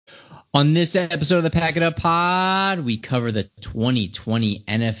On this episode of the Pack It Up Pod, we cover the 2020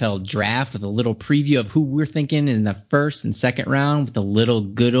 NFL Draft with a little preview of who we're thinking in the first and second round with a little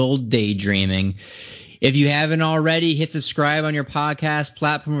good old daydreaming. If you haven't already, hit subscribe on your podcast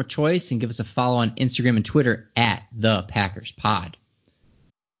platform of choice and give us a follow on Instagram and Twitter at The Packers Pod.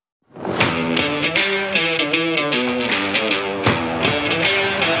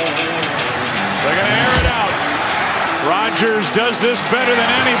 Rodgers does this better than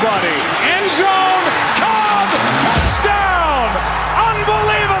anybody. End zone, Cobb, touchdown!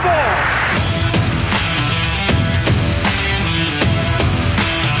 Unbelievable!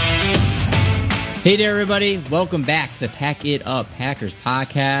 Hey there, everybody. Welcome back to the Pack It Up Packers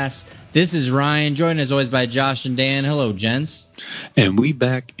podcast. This is Ryan, joined as always by Josh and Dan. Hello, gents. And we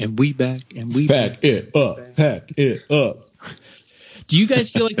back, and we back, and we Pack it up, pack it up. Do you guys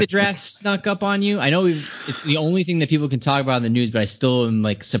feel like the draft snuck up on you? I know it's the only thing that people can talk about in the news, but I still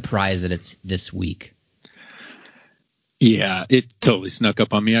am surprised that it's this week. Yeah, it totally snuck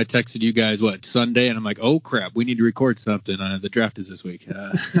up on me. I texted you guys, Sunday? And I'm like, oh, crap, we need to record something. The draft is this week.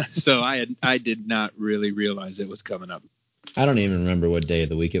 So I did not really realize it was coming up. I don't even remember what day of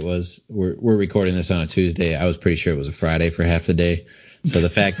the week it was. We're recording this on a Tuesday. I was pretty sure it was a Friday for half the day. So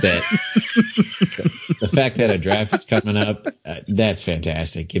the fact that a draft is coming up, that's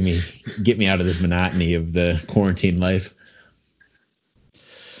fantastic. Get me out of this monotony of the quarantine life.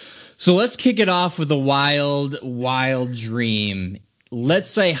 So let's kick it off with a wild dream. Let's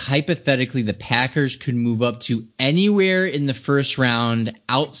say hypothetically the Packers could move up to anywhere in the first round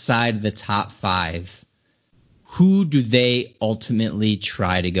outside the top 5. Who do they ultimately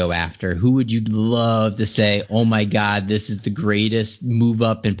try to go after? Who would you love to say, oh, my God, this is the greatest move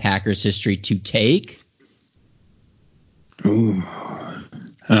up in Packers history to take? Ooh.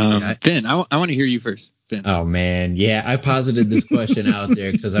 Ben, I want to hear you first. Ben. Oh, man. Yeah, I posited this question out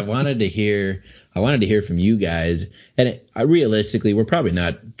there because I wanted to hear from you guys. And realistically, we're probably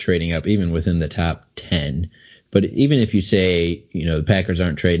not trading up even within the top 10. But even if you say, the Packers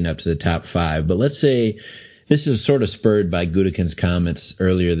aren't trading up to the top 5, but let's say this is sort of spurred by Gutekunst's comments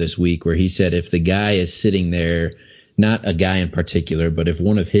earlier this week where he said if the guy is sitting there, not a guy in particular, but if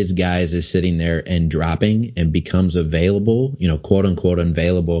one of his guys is sitting there and dropping and becomes available, quote unquote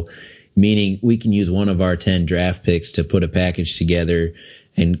available, meaning we can use one of our 10 draft picks to put a package together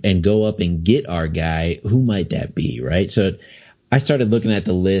and go up and get our guy, who might that be, right? So I started looking at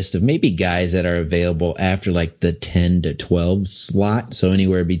the list of maybe guys that are available after the 10 to 12 slot. So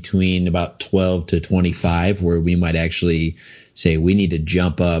anywhere between about 12 to 25 where we might actually say we need to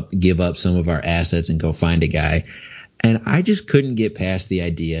jump up, give up some of our assets and go find a guy. And I just couldn't get past the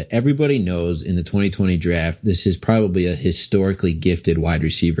idea. Everybody knows in the 2020 draft, this is probably a historically gifted wide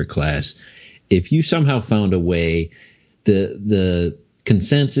receiver class. If you somehow found a way, the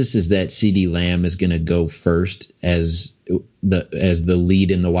consensus is that CeeDee Lamb is going to go first as the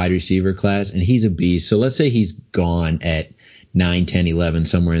lead in the wide receiver class, and he's a beast. So let's say he's gone at 9, 10, 11,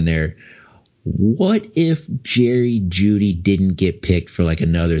 somewhere in there. What if Jerry Jeudy didn't get picked for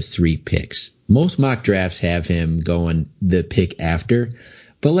another 3 picks? Most mock drafts have him going the pick after,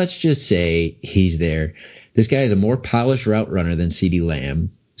 but let's just say he's there. This guy is a more polished route runner than CeeDee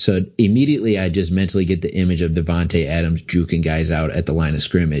Lamb. So immediately I just mentally get the image of Davante Adams juking guys out at the line of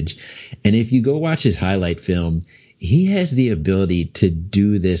scrimmage. And if you go watch his highlight film, he has the ability to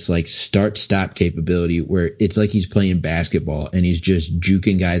do this start-stop capability where it's like he's playing basketball and he's just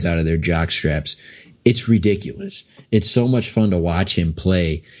juking guys out of their jock straps. It's ridiculous. It's so much fun to watch him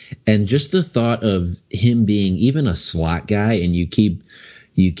play. And just the thought of him being even a slot guy and you keep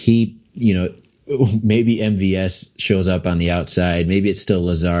maybe MVS shows up on the outside. Maybe it's still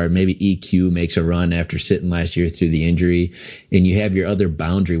Lazard. Maybe EQ makes a run after sitting last year through the injury. And you have your other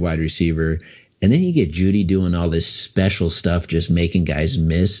boundary wide receiver. And then you get Jeudy doing all this special stuff, just making guys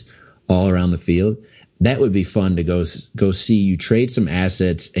miss all around the field. That would be fun to go see. You trade some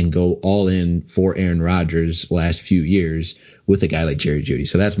assets and go all in for Aaron Rodgers last few years with a guy like Jerry Jeudy.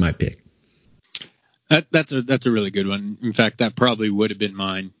 So that's my pick. That's a really good one. In fact, that probably would have been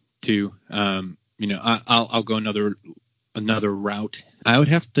mine too. I'll go another route. I would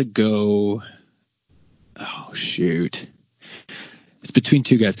have to go. Oh shoot. It's between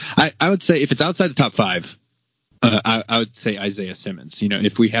 2 guys. I would say if it's outside the top 5, I would say Isaiah Simmons.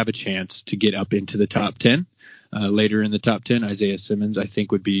 If we have a chance to get up into the top 10, later in the top 10, Isaiah Simmons, I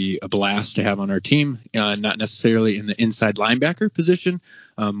think would be a blast to have on our team. Not necessarily in the inside linebacker position,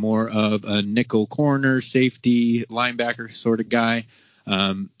 more of a nickel corner, safety linebacker sort of guy,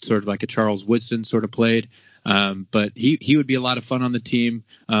 sort of like a Charles Woodson sort of played. But he would be a lot of fun on the team.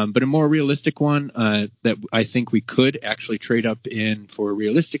 But a more realistic one that I think we could actually trade up in for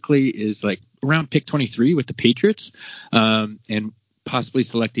realistically is like around pick 23 with the Patriots, and possibly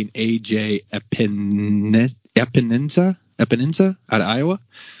selecting AJ Epinesa out of Iowa.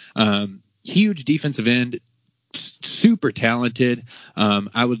 Huge defensive end, super talented.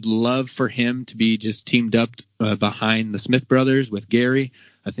 I would love for him to be just teamed up behind the Smith brothers with Gary.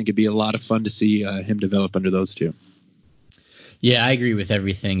 I think it'd be a lot of fun to see him develop under those two. Yeah, I agree with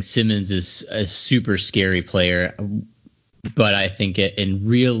everything. Simmons is a super scary player, but I think in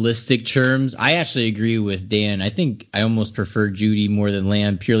realistic terms, I actually agree with Dan. I think I almost prefer Jeudy more than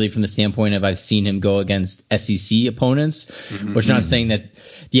Lamb, purely from the standpoint of I've seen him go against SEC opponents, which I'm not saying that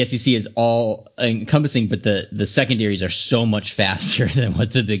the SEC is all encompassing, but the secondaries are so much faster than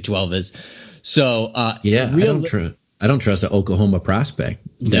what the Big 12 is. So I don't trust an Oklahoma prospect.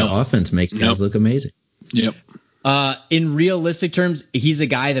 That offense makes guys look amazing. Yep. In realistic terms, he's a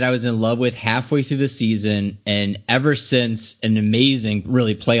guy that I was in love with halfway through the season, and ever since an amazing,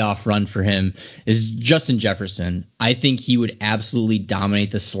 really playoff run for him is Justin Jefferson. I think he would absolutely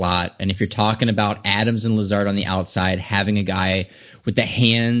dominate the slot. And if you're talking about Adams and Lazard on the outside, having a guy with the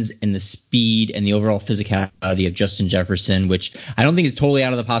hands and the speed and the overall physicality of Justin Jefferson, which I don't think is totally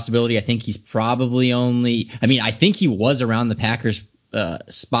out of the possibility. I think he's probably I think he was around the Packers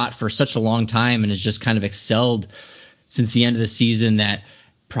spot for such a long time and has just kind of excelled since the end of the season that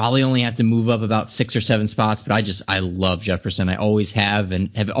probably only have to move up about 6 or 7 spots. But I love Jefferson. I always have, and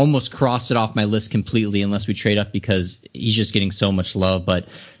have almost crossed it off my list completely unless we trade up because he's just getting so much love. But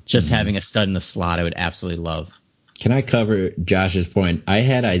just having a stud in the slot, I would absolutely love. Can I cover Josh's point? I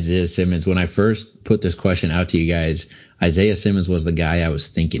had Isaiah Simmons when I first put this question out to you guys. Isaiah Simmons was the guy I was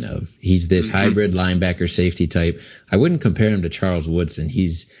thinking of. He's this hybrid linebacker safety type. I wouldn't compare him to Charles Woodson.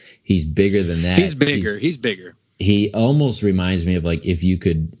 He's bigger than that. He's bigger. He almost reminds me of like if you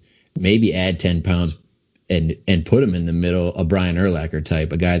could maybe add 10 pounds and put him in the middle, a Brian Urlacher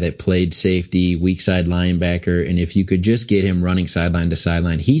type, a guy that played safety, weak side linebacker. And if you could just get him running sideline to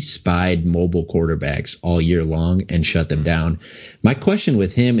sideline, he spied mobile quarterbacks all year long and shut them down. My question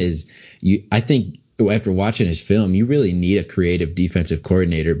with him is, I think after watching his film, you really need a creative defensive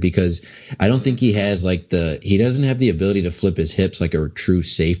coordinator because I don't think he has he doesn't have the ability to flip his hips like a true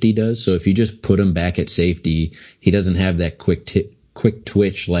safety does. So if you just put him back at safety, he doesn't have that quick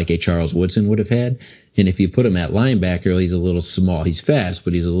twitch like a Charles Woodson would have had. And if you put him at linebacker, he's a little small. He's fast,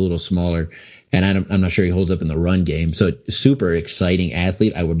 but he's a little smaller. And I'm not sure he holds up in the run game. So super exciting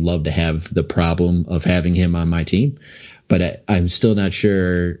athlete. I would love to have the problem of having him on my team. But I'm still not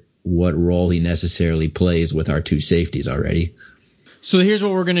sure what role he necessarily plays with our 2 safeties already. So here's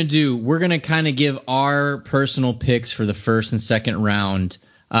what we're going to do. We're going to kind of give our personal picks for the first and second round.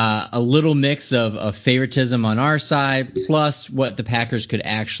 A little mix of favoritism on our side, plus what the Packers could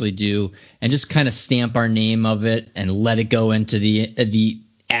actually do, and just kind of stamp our name of it and let it go into the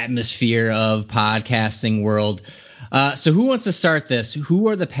atmosphere of podcasting world. So who wants to start this? Who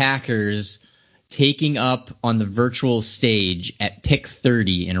are the Packers taking up on the virtual stage at pick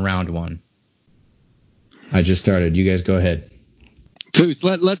 30 in round 1? I just started. You guys go ahead. Foos,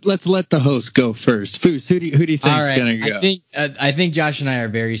 let's let the host go first. Foos, who do you think is going to go? I think Josh and I are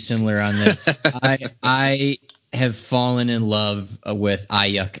very similar on this. I have fallen in love with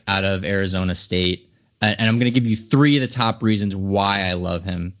Ayuk out of Arizona State, and I'm going to give you 3 of the top reasons why I love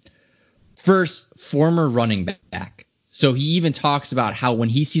him. First, former running back. So he even talks about how when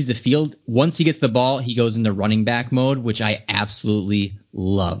he sees the field, once he gets the ball, he goes into running back mode, which I absolutely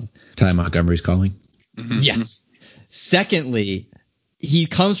love. Ty Montgomery's calling. Yes. Secondly, he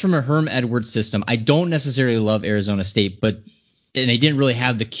comes from a Herm Edwards system. I don't necessarily love Arizona State, and they didn't really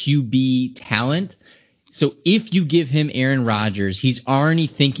have the QB talent. So if you give him Aaron Rodgers, he's already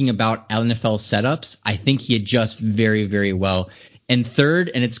thinking about NFL setups. I think he adjusts very, very well. And third,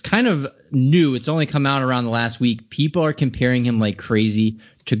 and it's kind of new, it's only come out around the last week, people are comparing him like crazy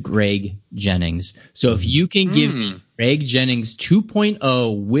to Greg Jennings. So if you can give me Greg Jennings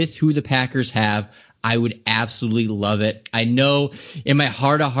 2.0 with who the Packers have, I would absolutely love it. I know in my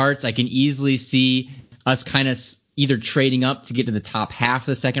heart of hearts, I can easily see us kind of either trading up to get to the top half of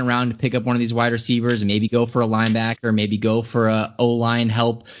the second round to pick up one of these wide receivers and maybe go for a linebacker, maybe go for a O-line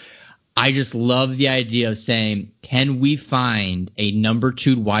help. I just love the idea of saying, can we find a number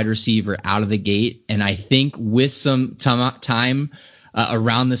 2 wide receiver out of the gate? And I think with some time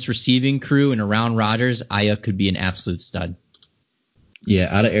around this receiving crew and around Rodgers, Ayuk could be an absolute stud.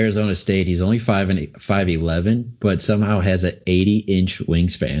 Yeah, out of Arizona State, he's only 5'11", but somehow has an 80-inch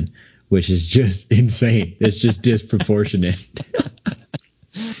wingspan, which is just insane. It's just disproportionate.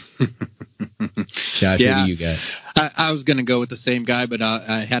 Josh, Yeah. what do you got? I was going to go with the same guy, but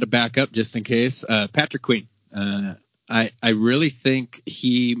I had a backup just in case. Patrick Queen. I really think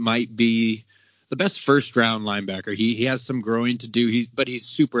he might be the best first-round linebacker. He has some growing to do, but he's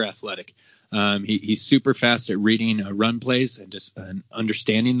super athletic. He's super fast at reading run plays and just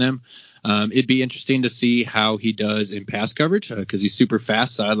understanding them. It'd be interesting to see how he does in pass coverage because he's super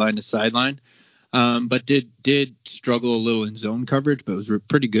fast sideline to sideline. But did struggle a little in zone coverage, but was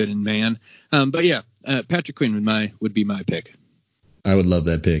pretty good in man. But yeah, Patrick Queen would be my pick. I would love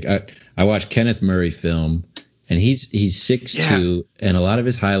that pick. I watched Kenneth Murray film, and he's 6'2", and a lot of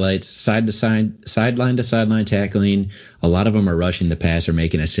his highlights side to side, sideline to sideline tackling. A lot of them are rushing the pass or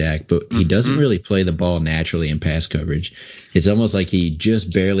making a sack, but he doesn't really play the ball naturally in pass coverage. It's almost like he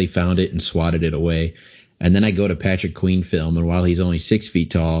just barely found it and swatted it away. And then I go to Patrick Queen film, and while he's only 6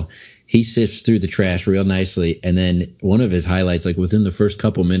 feet tall, he sifts through the trash real nicely. And then one of his highlights, like within the first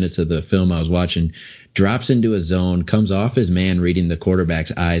couple minutes of the film I was watching, drops into a zone, comes off his man reading the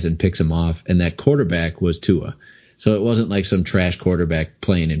quarterback's eyes and picks him off. And that quarterback was Tua. So it wasn't like some trash quarterback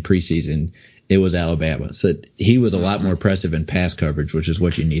playing in preseason. It was Alabama. So he was a lot more impressive in pass coverage, which is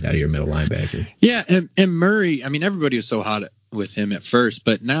what you need out of your middle linebacker. Yeah, and Murray, I mean, everybody was so hot with him at first,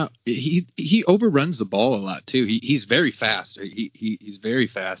 but now he overruns the ball a lot too. He's very fast. He's very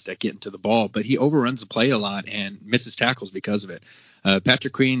fast at getting to the ball, but he overruns the play a lot and misses tackles because of it.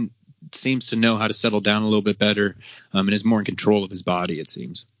 Patrick Queen seems to know how to settle down a little bit better and is more in control of his body, it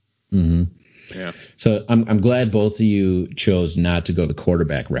seems. Mm-hmm. Yeah. So I'm glad both of you chose not to go the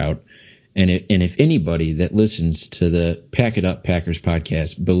quarterback route. And if anybody that listens to the Pack It Up Packers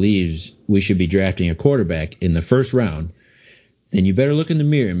podcast believes we should be drafting a quarterback in the first round, then you better look in the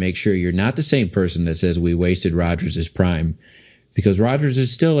mirror and make sure you're not the same person that says we wasted Rodgers' prime, because Rodgers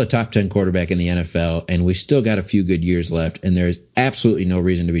is still a top 10 quarterback in the NFL, and we still got a few good years left, and there's absolutely no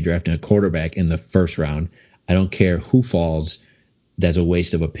reason to be drafting a quarterback in the first round. I don't care who falls. That's a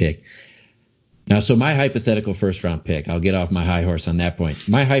waste of a pick. Now, so my hypothetical first-round pick, I'll get off my high horse on that point.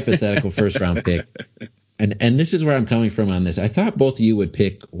 My hypothetical first-round pick, and this is where I'm coming from on this. I thought both of you would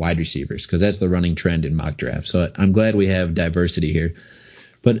pick wide receivers because that's the running trend in mock draft. So I'm glad we have diversity here.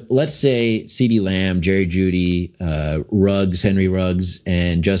 But let's say CeeDee Lamb, Jerry Jeudy, Ruggs, Henry Ruggs,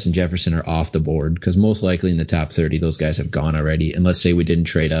 and Justin Jefferson are off the board because most likely in the top 30, those guys have gone already. And let's say we didn't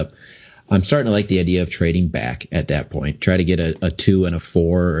trade up. I'm starting to like the idea of trading back at that point. Try to get a 2 and a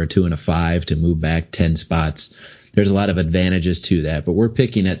 4 or a 2 and a 5 to move back 10 spots. There's a lot of advantages to that, but we're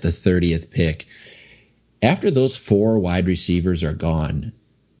picking at the 30th pick. After those 4 wide receivers are gone,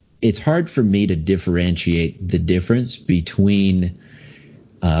 it's hard for me to differentiate the difference between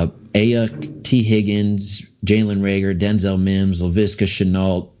Ayuk, T. Higgins, Jalen Reagor, Denzel Mims, Laviska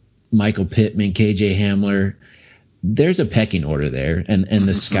Shenault, Michael Pittman, KJ Hamler. There's a pecking order there, and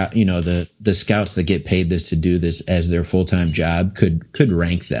the scout, the scouts that get paid this to do this as their full-time job could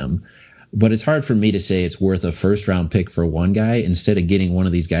rank them. But it's hard for me to say it's worth a first-round pick for one guy instead of getting one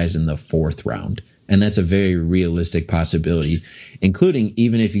of these guys in the 4th round. And that's a very realistic possibility, including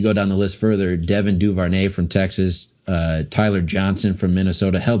even if you go down the list further, Devin Duvernay from Texas, Tyler Johnson from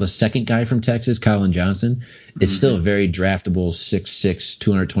Minnesota. Hell, the second guy from Texas, Colin Johnson, is still a very draftable 6'6",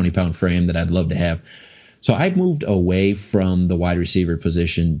 220-pound frame that I'd love to have. So I moved away from the wide receiver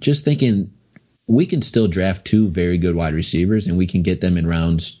position, just thinking we can still draft 2 very good wide receivers, and we can get them in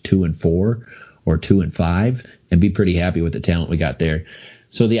rounds 2 and 4 or 2 and 5 and be pretty happy with the talent we got there.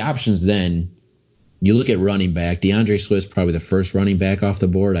 So the options then, you look at running back. DeAndre Swift's probably the first running back off the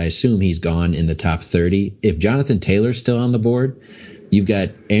board. I assume he's gone in the top 30. If Jonathan Taylor's still on the board, you've got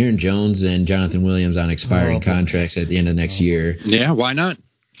Aaron Jones and Jonathan Williams on expiring contracts at the end of next year. Yeah, why not?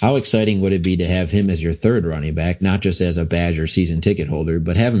 How exciting would it be to have him as your 3rd running back, not just as a badge or season ticket holder,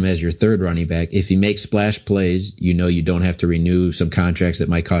 but have him as your 3rd running back? If he makes splash plays, you don't have to renew some contracts that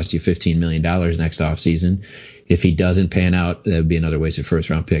might cost you $15 million next offseason. If he doesn't pan out, that would be another wasted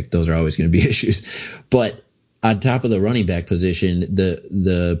first-round pick. Those are always going to be issues. But on top of the running back position,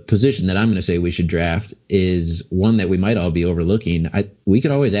 the position that I'm going to say we should draft is one that we might all be overlooking. We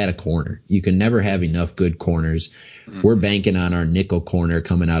could always add a corner. You can never have enough good corners. We're banking on our nickel corner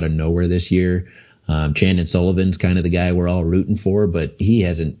coming out of nowhere this year. Chandon Sullivan's kind of the guy we're all rooting for, but he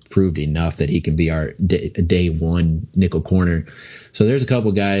hasn't proved enough that he can be our day one nickel corner. So there's a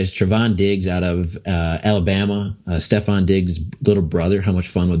couple guys. Trevon Diggs out of Alabama, Stephon Diggs' little brother. How much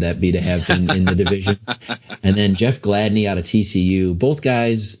fun would that be to have him in the division? And then Jeff Gladney out of TCU. Both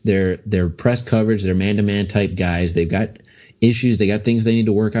guys, they're press coverage, they're man-to-man type guys. They've got issues. They got things they need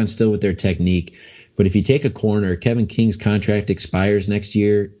to work on still with their technique. But if you take a corner, Kevin King's contract expires next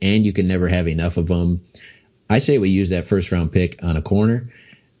year, and you can never have enough of them. I say we use that first-round pick on a corner.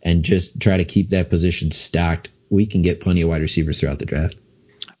 and just try to keep that position stocked, we can get plenty of wide receivers throughout the draft.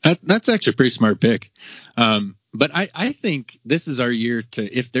 That's actually a pretty smart pick. But I think this is our year to,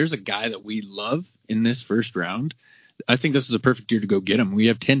 if there's a guy that we love in this first round, I think this is a perfect year to go get him. We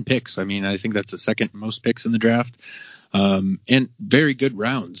have 10 picks. I mean, I think that's the second most picks in the draft. And very good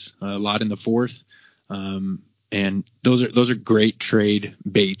rounds, a lot in the fourth. And those are great trade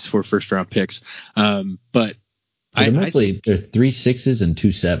baits for first round picks. But they're 3 6s and 2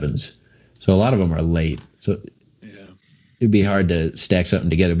 7s. So a lot of them are late. So it'd be hard to stack something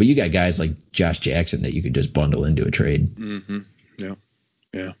together, but you got guys like Josh Jackson that you could just bundle into a trade. Mm-hmm.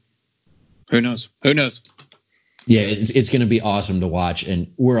 Yeah. Who knows? Yeah, it's going to be awesome to watch,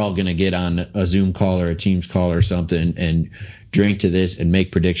 and we're all going to get on a Zoom call or a Teams call or something and drink to this and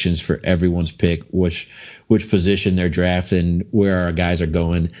make predictions for everyone's pick, which position they're drafting, where our guys are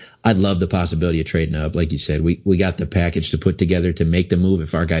going. I'd love the possibility of trading up. Like you said, we got the package to put together to make the move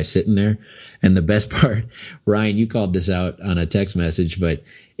if our guy's sitting there. And the best part, Ryan, you called this out on a text message, but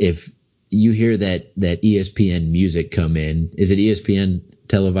if you hear that ESPN music come in, is it ESPN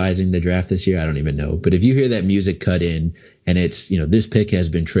televising the draft this year? I don't even know. But if you hear that music cut in and it's, this pick has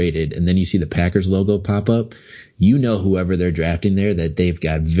been traded, and then you see the Packers logo pop up, whoever they're drafting there, that they've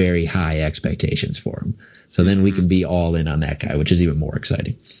got very high expectations for him. So then we can be all in on that guy, which is even more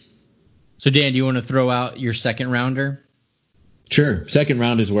exciting. So Dan, do you want to throw out your second rounder? Sure. Second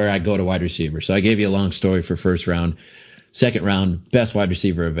round is where I go to wide receiver. So I gave you a long story for first round. Second round, best wide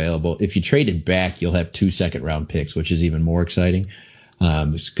receiver available. If you traded back, you'll have 2 second round picks, which is even more exciting.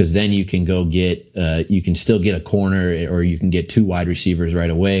 Because then you can go get, you can still get a corner, or you can get 2 wide receivers right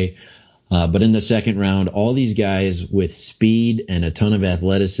away. But in the second round, all these guys with speed and a ton of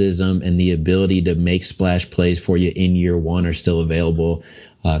athleticism and the ability to make splash plays for you in year one are still available.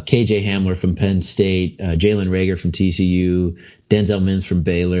 KJ Hamler from Penn State, Jalen Reagor from TCU, Denzel Mims from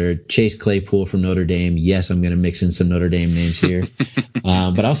Baylor, Chase Claypool from Notre Dame. Yes, I'm going to mix in some Notre Dame names here.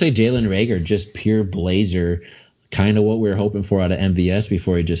 But I'll say Jalen Reagor, just pure blazer, kind of what we were hoping for out of MVS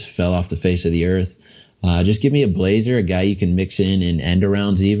before he just fell off the face of the earth. Just give me a blazer, a guy you can mix in end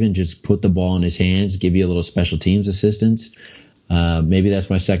arounds even, just put the ball in his hands, give you a little special teams assistance. Maybe that's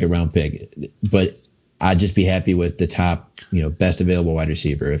my second round pick. But I'd just be happy with the top, best available wide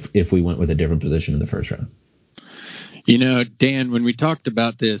receiver if we went with a different position in the first round. Dan, when we talked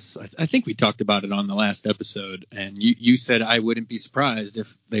about this, I think we talked about it on the last episode, and you said I wouldn't be surprised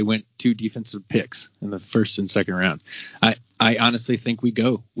if they went 2 defensive picks in the first and second round. I honestly think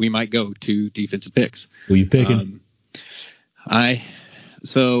we might go 2 defensive picks. Who you picking?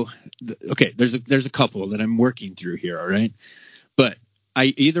 There's a couple that I'm working through here, all right? But I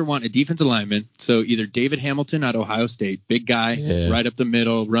either want a defensive lineman, so either David Hamilton at Ohio State, big guy, right up the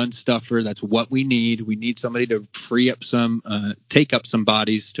middle, run stuffer. That's what we need. We need somebody to take up some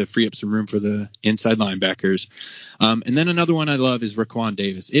bodies to free up some room for the inside linebackers. And then another one I love is Raquan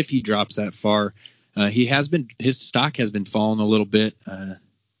Davis. If he drops that far, his stock has been falling a little bit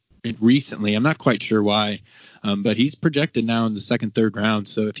recently. I'm not quite sure why, but he's projected now in the second, third round.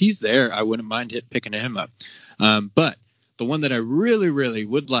 So if he's there, I wouldn't mind picking him up. But the one that I really, really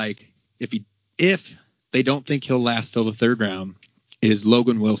would like, if they don't think he'll last till the third round, is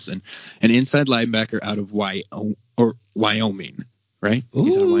Logan Wilson, an inside linebacker out of Wyoming, right? Ooh,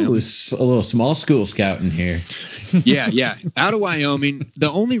 he's out of Wyoming. A little small school scouting here. Yeah, out of Wyoming.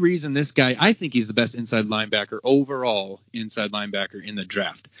 The only reason this guy, I think he's the best overall inside linebacker in the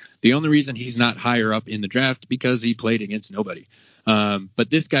draft. The only reason he's not higher up in the draft because he played against nobody.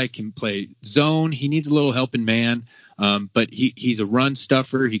 But this guy can play zone. He needs a little helping man. But he's a run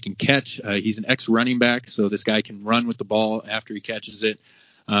stuffer. He can catch. He's an ex-running back, so this guy can run with the ball after he catches it.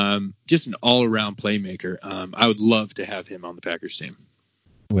 Just an all-around playmaker. I would love to have him on the Packers team.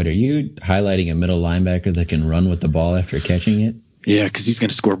 Wait, are you highlighting a middle linebacker that can run with the ball after catching it? Yeah, because he's going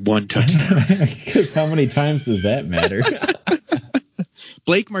to score 1 touchdown. Because how many times does that matter?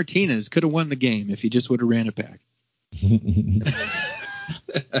 Blake Martinez could have won the game if he just would have ran it back.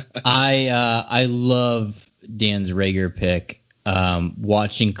 I love Dan's Reagor pick.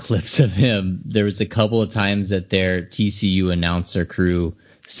 Watching clips of him, there was a couple of times that their TCU announcer crew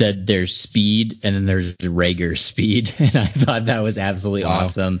said there's speed and then there's Reagor speed, and I thought that was absolutely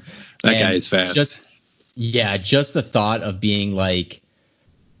awesome. That guy is fast. Just the thought of being like,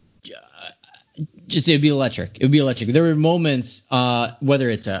 it'd be electric. It would be electric. There were moments, whether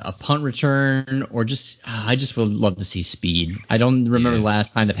it's a punt return or I just would love to see speed. I don't remember the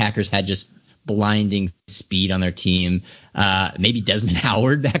last time the Packers had just blinding speed on their team. Maybe Desmond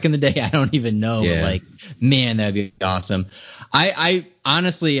Howard back in the day. I don't even know. Yeah. But like, man, that'd be awesome. I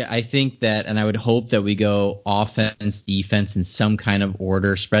honestly, I think that, and I would hope that we go offense, defense in some kind of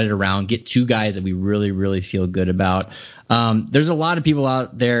order, spread it around, get 2 guys that we really, really feel good about. There's a lot of people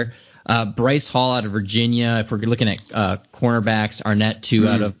out there. Bryce Hall out of Virginia. If we're looking at cornerbacks, Arnett too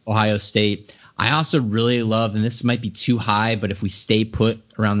out of Ohio State. I also really love, and this might be too high, but if we stay put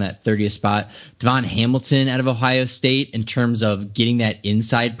around that 30th spot, Devon Hamilton out of Ohio State in terms of getting that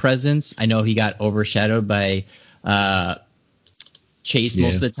inside presence. I know he got overshadowed by Chase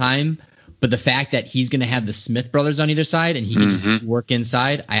most of the time, but the fact that he's going to have the Smith brothers on either side and he can just work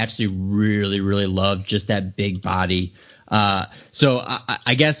inside, I actually really, really love just that big body. So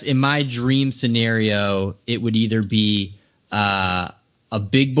I guess in my dream scenario, it would either be a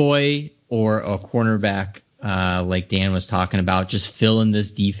big boy or a cornerback, like Dan was talking about, just fill in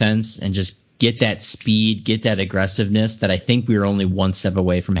this defense and just get that speed, get that aggressiveness that I think we were only one step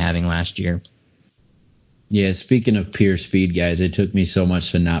away from having last year. Yeah, speaking of pure speed, guys, it took me so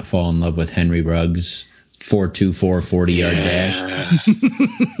much to not fall in love with Henry Ruggs' 4.24 40-yard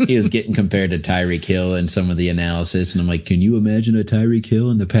dash. He was getting compared to Tyreek Hill in some of the analysis, and I'm like, can you imagine a Tyreek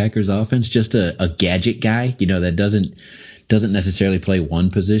Hill in the Packers offense? Just a gadget guy, that doesn't necessarily play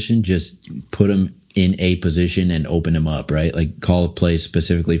one position, just put him in a position and open him up, right? Like call a play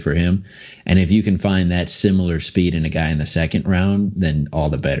specifically for him. And if you can find that similar speed in a guy in the second round, then all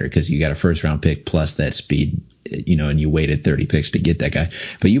the better, because you got a first round pick plus that speed, and you waited 30 picks to get that guy.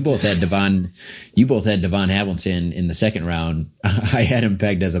 But you both had Devon Hamilton in the second round. I had him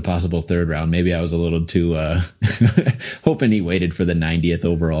pegged as a possible third round. Maybe I was a little too hoping he waited for the 90th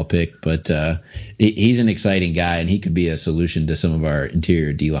overall pick, but he's an exciting guy and he could be a solution to some of our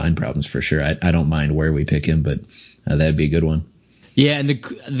interior D-line problems for sure. I don't mind where we pick him, but that'd be a good one. Yeah,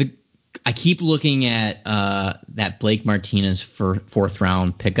 and I keep looking at that Blake Martinez fourth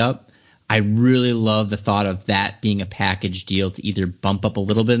round pickup. I really love the thought of that being a package deal to either bump up a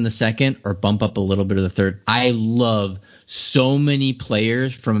little bit in the second or bump up a little bit of the third. I love so many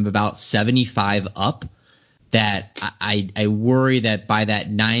players from about 75 up that I worry that by that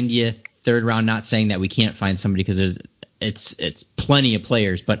 90th third round, not saying that we can't find somebody because it's plenty of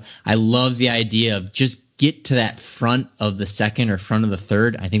players, but I love the idea of just get to that front of the second or front of the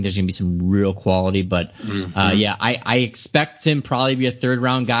third. I think there's going to be some real quality, but I expect him probably be a third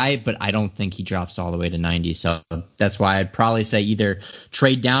round guy, but I don't think he drops all the way to 90. So that's why I'd probably say either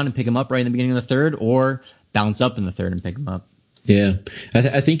trade down and pick him up right in the beginning of the third or bounce up in the third and pick him up. Yeah,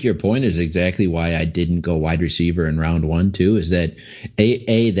 I think your point is exactly why I didn't go wide receiver in round 1 too, is that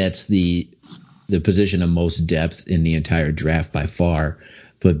that's the position of most depth in the entire draft by far.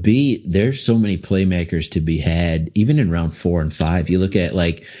 But B, there's so many playmakers to be had, even in round 4 and 5. You look at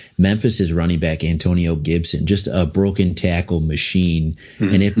like Memphis's running back, Antonio Gibson, just a broken tackle machine.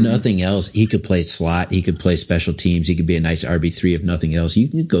 And if nothing else, he could play slot. He could play special teams. He could be a nice RB3 if nothing else. You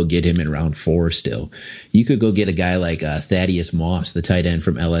can go get him in round 4 still. You could go get a guy like Thaddeus Moss, the tight end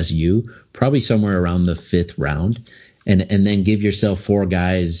from LSU, probably somewhere around the 5th round. And then give yourself 4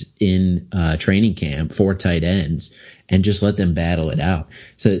 guys in training camp, 4 tight ends, and just let them battle it out.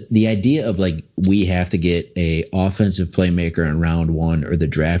 So the idea of like we have to get a offensive playmaker in round 1 or the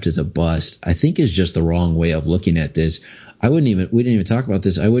draft is a bust, I think is just the wrong way of looking at this. We didn't even talk about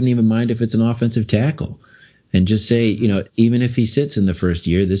this. I wouldn't even mind if it's an offensive tackle, and just say, even if he sits in the first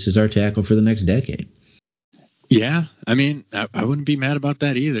year, this is our tackle for the next decade. Yeah, I mean, I wouldn't be mad about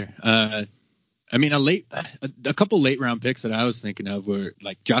that either. I mean, a couple late round picks that I was thinking of were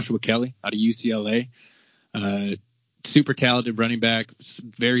like Joshua Kelly out of UCLA, super talented running back,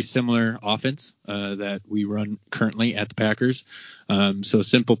 very similar offense that we run currently at the Packers. So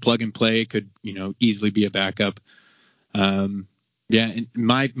simple plug and play, could easily be a backup. And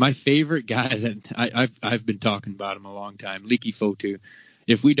my favorite guy that I've been talking about him a long time, Leki Fotu.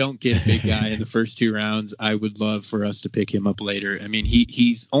 If we don't get a big guy in the first 2 rounds, I would love for us to pick him up later. I mean,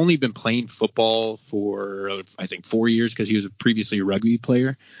 he's only been playing football for, I think, 4 years because he was previously a rugby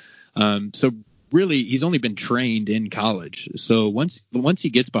player. So really, he's only been trained in college. So once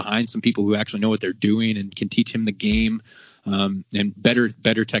he gets behind some people who actually know what they're doing and can teach him the game and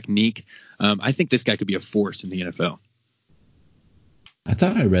better technique, I think this guy could be a force in the NFL. I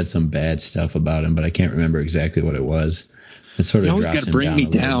thought I read some bad stuff about him, but I can't remember exactly what it was. It sort of you always got to bring me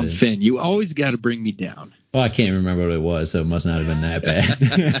down, Finn. You always got to bring me down. Well, I can't remember what it was, so it must not have been that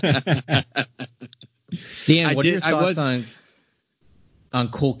bad. Dan, what are your thoughts on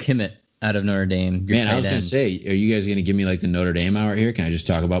Cole Kmet out of Notre Dame? Man, I was going to say, are you guys going to give me like the Notre Dame hour here? Can I just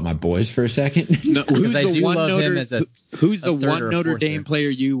talk about my boys for a second? No, who's the one Notre Dame player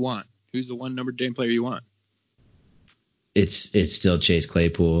you want? Who's the one number 10 player you want? It's still Chase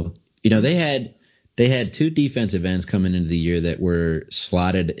Claypool. They had two defensive ends coming into the year that were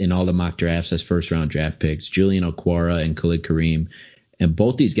slotted in all the mock drafts as first round draft picks, Julian Okwara and Khalid Kareem. And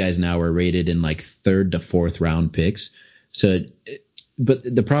both these guys now are rated in like third to fourth round picks. So, but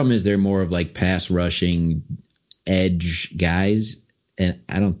the problem is they're more of like pass rushing edge guys. And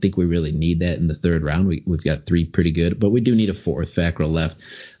I don't think we really need that in the third round. We've got three pretty good, but we do need a fourth. Fackrell left.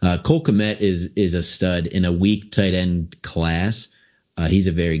 Cole Kmet is a stud in a weak tight end class. He's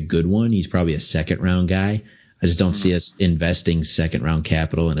a very good one. He's probably a second round guy. I just don't see us investing second round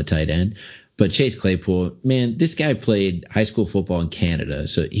capital in a tight end. But Chase Claypool, man, this guy played high school football in Canada.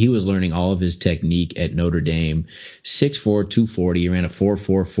 So he was learning all of his technique at Notre Dame. 6'4", 240. He ran a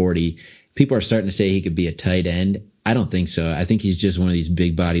 4.4 40. People are starting to say he could be a tight end. I don't think so. I think he's just one of these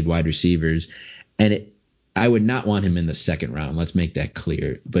big-bodied wide receivers. And I would not want him in the second round. Let's make that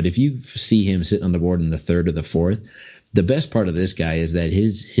clear. But if you see him sitting on the board in the third or the fourth, the best part of this guy is that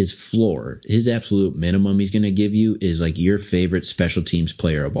his floor, his absolute minimum he's going to give you is like your favorite special teams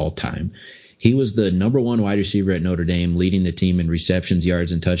player of all time. He was the number one wide receiver at Notre Dame, leading the team in receptions,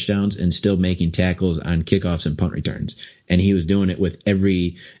 yards, and touchdowns, and still making tackles on kickoffs and punt returns. And he was doing it with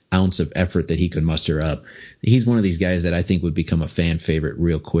every ounce of effort that he could muster up. He's one of these guys that I think would become a fan favorite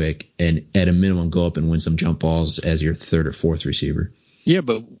real quick, and at a minimum go up and win some jump balls as your third or fourth receiver. Yeah,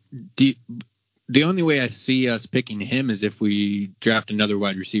 but the only way I see us picking him is if we draft another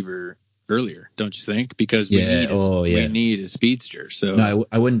wide receiver earlier, don't you think? Because we need a speedster. So no,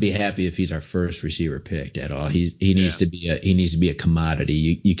 I wouldn't be happy if he's our first receiver picked at all. He needs to be a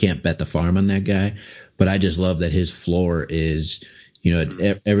commodity. You can't bet the farm on that guy. But I just love that his floor is,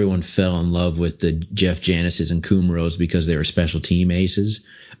 everyone fell in love with the Jeff Janises and Kumros because they were special team aces.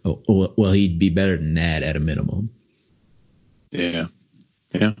 Well, he'd be better than that at a minimum. Yeah.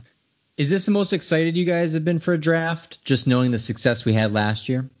 Is this the most excited you guys have been for a draft, just knowing the success we had last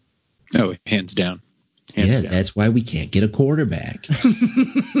year? Oh, hands down. That's why we can't get a quarterback.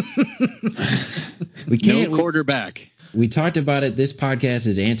 We can't. No quarterback. We talked about it. This podcast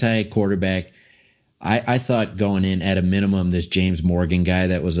is anti-quarterback. I thought going in at a minimum, this James Morgan guy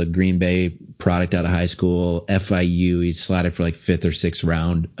that was a Green Bay product out of high school, FIU, he's slotted for like fifth or sixth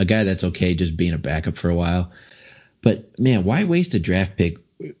round, a guy that's okay just being a backup for a while. But, man, why waste a draft pick?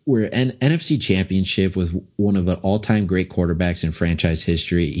 We're an NFC championship with one of the all-time great quarterbacks in franchise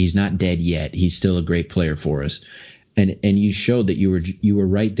history. He's not dead yet. He's still a great player for us. And you showed that you were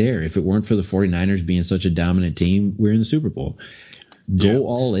right there. If it weren't for the 49ers being such a dominant team, we're in the Super Bowl. Go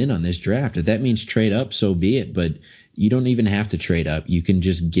all in on this draft. If that means trade up, so be it. But you don't even have to trade up. You can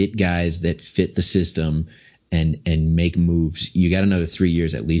just get guys that fit the system and make moves. You got another 3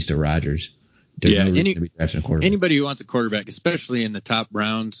 years at least of Rodgers. There's no reason to be drafting a quarterback. Anybody who wants a quarterback, especially in the top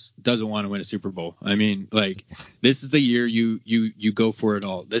rounds, doesn't want to win a Super Bowl. I mean, like, this is the year you go for it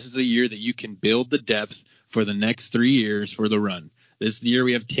all. This is the year that you can build the depth for the next 3 years for the run. This is the year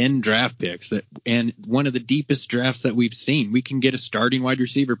we have 10 draft picks and one of the deepest drafts that we've seen. We can get a starting wide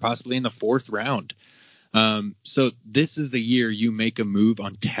receiver possibly in the fourth round. So this is the year you make a move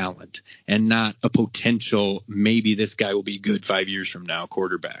on talent and not a potential, maybe this guy will be good 5 years from now,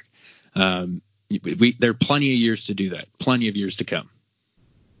 quarterback. There are plenty of years to do that. Plenty of years to come.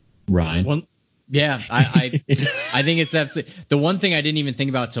 Ryan. Well, yeah, I think it's absolutely the one thing I didn't even think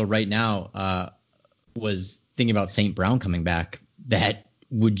about till right now was thinking about St. Brown coming back. That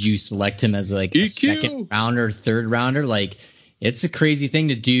would you select him as like a second rounder, third rounder? Like, it's a crazy thing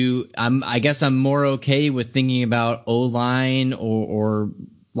to do. I guess I'm more okay with thinking about O-line or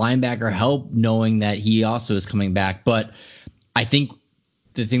linebacker help, knowing that he also is coming back. But I think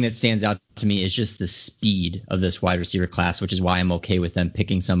the thing that stands out to me is just the speed of this wide receiver class, which is why I'm okay with them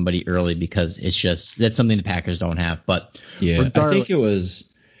picking somebody early, because that's something the Packers don't have. But yeah, I think it was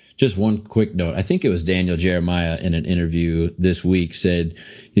just one quick note. I think it was Daniel Jeremiah in an interview this week said,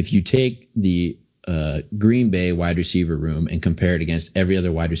 if you take the Green Bay wide receiver room and compare it against every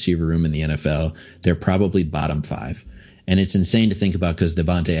other wide receiver room in the NFL, they're probably bottom five. And it's insane to think about because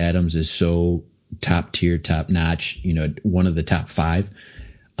Devontae Adams is so top tier, top notch, one of the top five.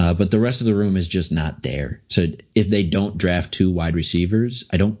 But the rest of the room is just not there. So if they don't draft two wide receivers,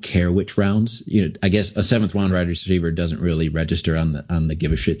 I don't care which rounds. I guess a seventh round wide receiver doesn't really register on the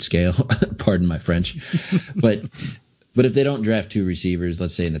give a shit scale. Pardon my French. But if they don't draft two receivers,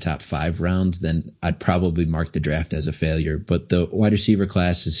 let's say in the top 5 rounds, then I'd probably mark the draft as a failure. But the wide receiver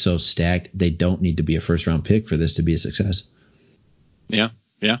class is so stacked, they don't need to be a first round pick for this to be a success. Yeah,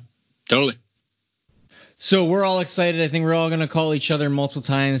 totally. So we're all excited. I think we're all going to call each other multiple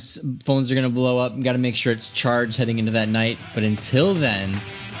times. Phones are going to blow up. We've got to make sure it's charged heading into that night. But until then,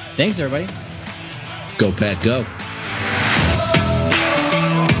 Thanks, everybody. Go Pack, go.